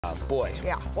boy.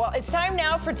 Yeah. Well, it's time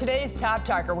now for today's Top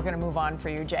Talker. We're going to move on for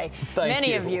you, Jay.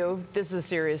 Many of you, this is a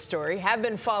serious story, have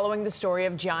been following the story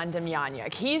of John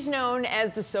Demjanjuk. He's known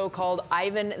as the so-called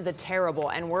Ivan the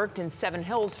Terrible and worked in Seven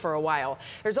Hills for a while.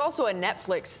 There's also a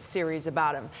Netflix series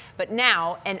about him. But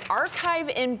now, an archive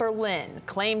in Berlin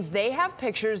claims they have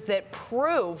pictures that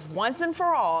prove once and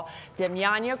for all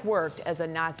Demjanjuk worked as a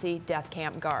Nazi death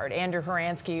camp guard. Andrew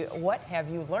Horansky, what have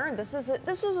you learned? This is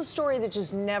a story that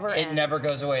just never ends. It never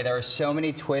goes away. There are so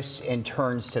many twists and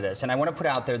turns to this. And I want to put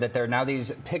out there that there are now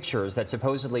these pictures that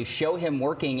supposedly show him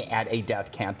working at a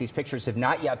death camp. These pictures have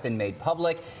not yet been made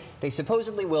public. They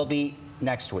supposedly will be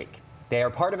next week. They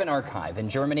are part of an archive in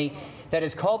Germany that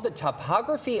is called the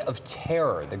Topography of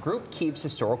Terror. The group keeps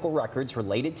historical records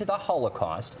related to the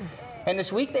Holocaust. And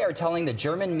this week they are telling the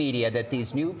German media that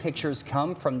these new pictures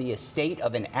come from the estate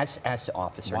of an SS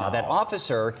officer. Wow. Now, that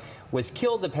officer was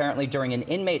killed apparently during an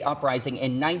inmate uprising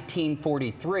in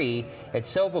 1943 at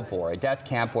Sobibor, a death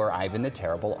camp where Ivan the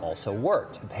Terrible also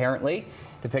worked. Apparently,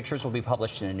 the pictures will be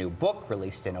published in a new book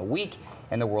released in a week,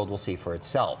 and the world will see for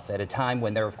itself. At a time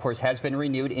when there, of course, has been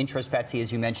renewed interest, Betsy,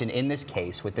 as you mentioned, in this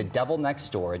case with The Devil Next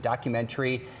Door, a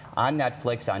documentary on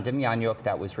Netflix on Demjanjuk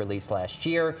that was released last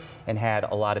year and had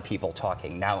a lot of people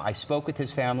talking. Now, I spoke with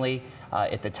his family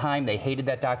at the time. They hated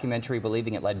that documentary,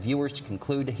 believing it led viewers to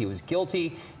conclude he was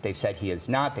guilty. They've said he is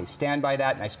not. They stand by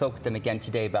that. And I spoke with them again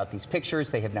today about these pictures.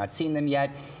 They have not seen them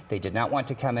yet. They did not want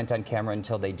to comment on camera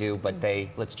until they do, but they,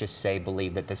 let's just say,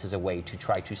 believe that this is a way to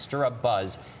try to stir up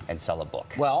buzz and sell a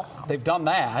book. Well, they've done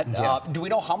that. Yeah. Do we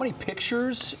know how many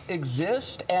pictures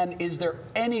exist, and is there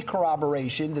any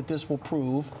corroboration that this will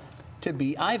prove to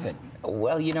be Ivan?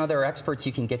 Well, you know, there are experts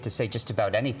you can get to say just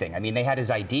about anything. I mean, they had his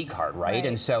ID card, right?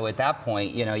 And so at that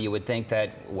point, you know, you would think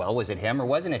that, well, was it him or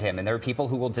wasn't it him? And there are people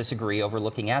who will disagree over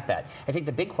looking at that. I think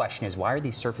the big question is, why are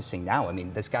these surfacing now? I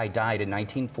mean, this guy died in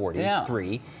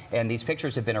 1943, and these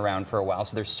pictures have been around for a while,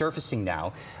 so they're surfacing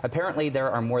now. Apparently,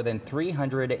 there are more than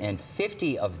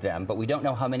 350 of them, but we don't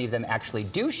know how many of them actually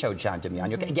do show John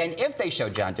Demjanjuk. Again, if they show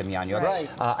John Demjanjuk,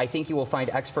 I think you will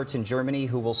find experts in Germany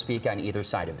who will speak on either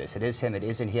side of this. It is him, it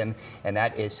isn't him. And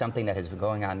that is something that has been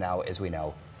going on now, as we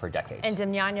know, for decades. And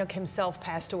Demjanjuk himself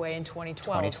passed away in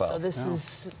 2012. So this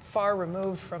is far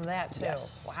removed from that, too.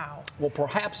 Yes. Wow. Well,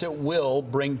 perhaps it will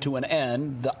bring to an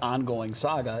end the ongoing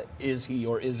saga. Is he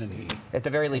or isn't he? At the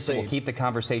very least, it will keep the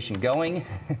conversation going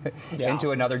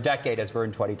into another decade as we're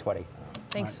in 2020.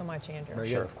 Thanks so much, Andrew.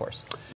 Sure, of course.